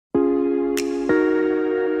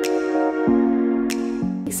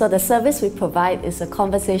So the service we provide is a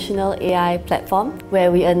conversational AI platform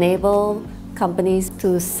where we enable companies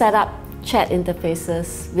to set up chat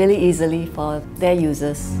interfaces really easily for their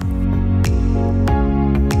users.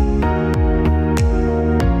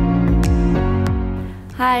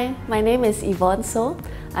 Hi, my name is Yvonne.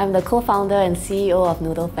 I'm the co-founder and CEO of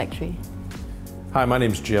Noodle Factory. Hi, my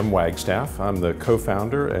name is Jim Wagstaff. I'm the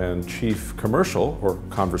co-founder and chief commercial or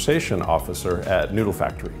conversation officer at Noodle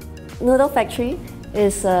Factory. Noodle Factory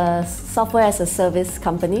is a software as a service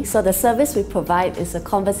company. So the service we provide is a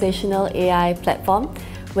conversational AI platform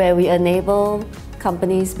where we enable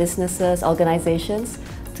companies, businesses, organizations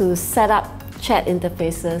to set up chat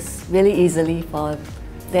interfaces really easily for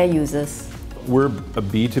their users. We're a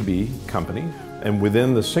B2B company, and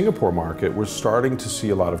within the Singapore market, we're starting to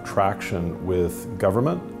see a lot of traction with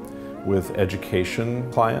government, with education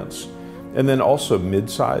clients, and then also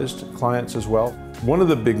mid-sized clients as well. One of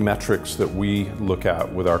the big metrics that we look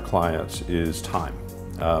at with our clients is time.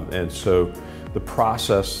 And so the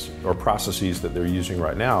process or processes that they're using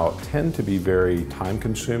right now tend to be very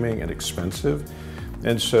time-consuming and expensive.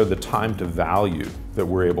 And so the time to value that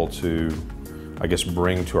we're able to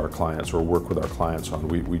bring to our clients or work with our clients on,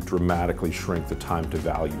 we dramatically shrink the time to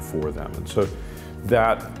value for them. And so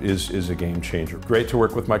that is a game changer. Great to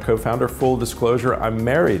work with my co-founder. Full disclosure, I'm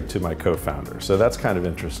married to my co-founder, so that's kind of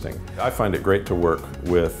interesting. I find it great to work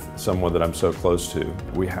with someone that I'm so close to.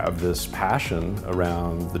 We have this passion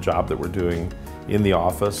around the job that we're doing in the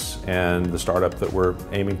office and the startup that we're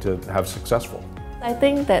aiming to have successful. I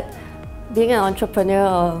think that being an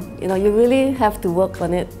entrepreneur, you really have to work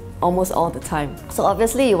on it almost all the time. So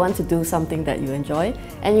obviously you want to do something that you enjoy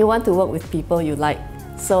and you want to work with people you like.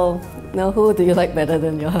 So who do you like better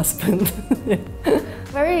than your husband?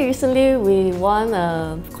 Very recently we won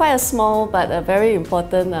quite a small but a very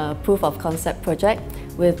important proof of concept project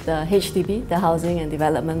with HDB, the Housing and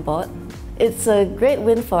Development Board. It's a great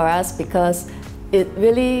win for us because it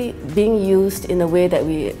really being used in a way that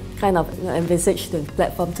we kind of envisage the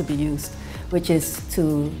platform to be used, which is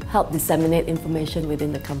to help disseminate information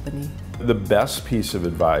within the company. The best piece of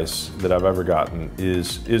advice that I've ever gotten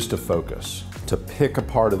is to focus, to pick a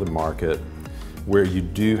part of the market where you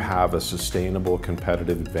do have a sustainable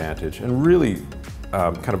competitive advantage and really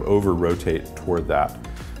kind of over-rotate toward that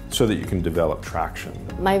so that you can develop traction.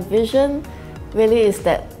 My vision really is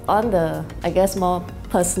that on the, more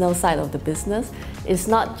personal side of the business, it's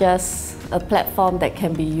not just a platform that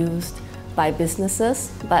can be used by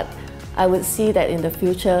businesses, but I would see that in the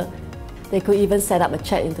future, they could even set up a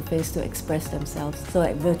chat interface to express themselves, so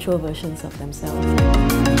like virtual versions of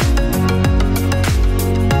themselves.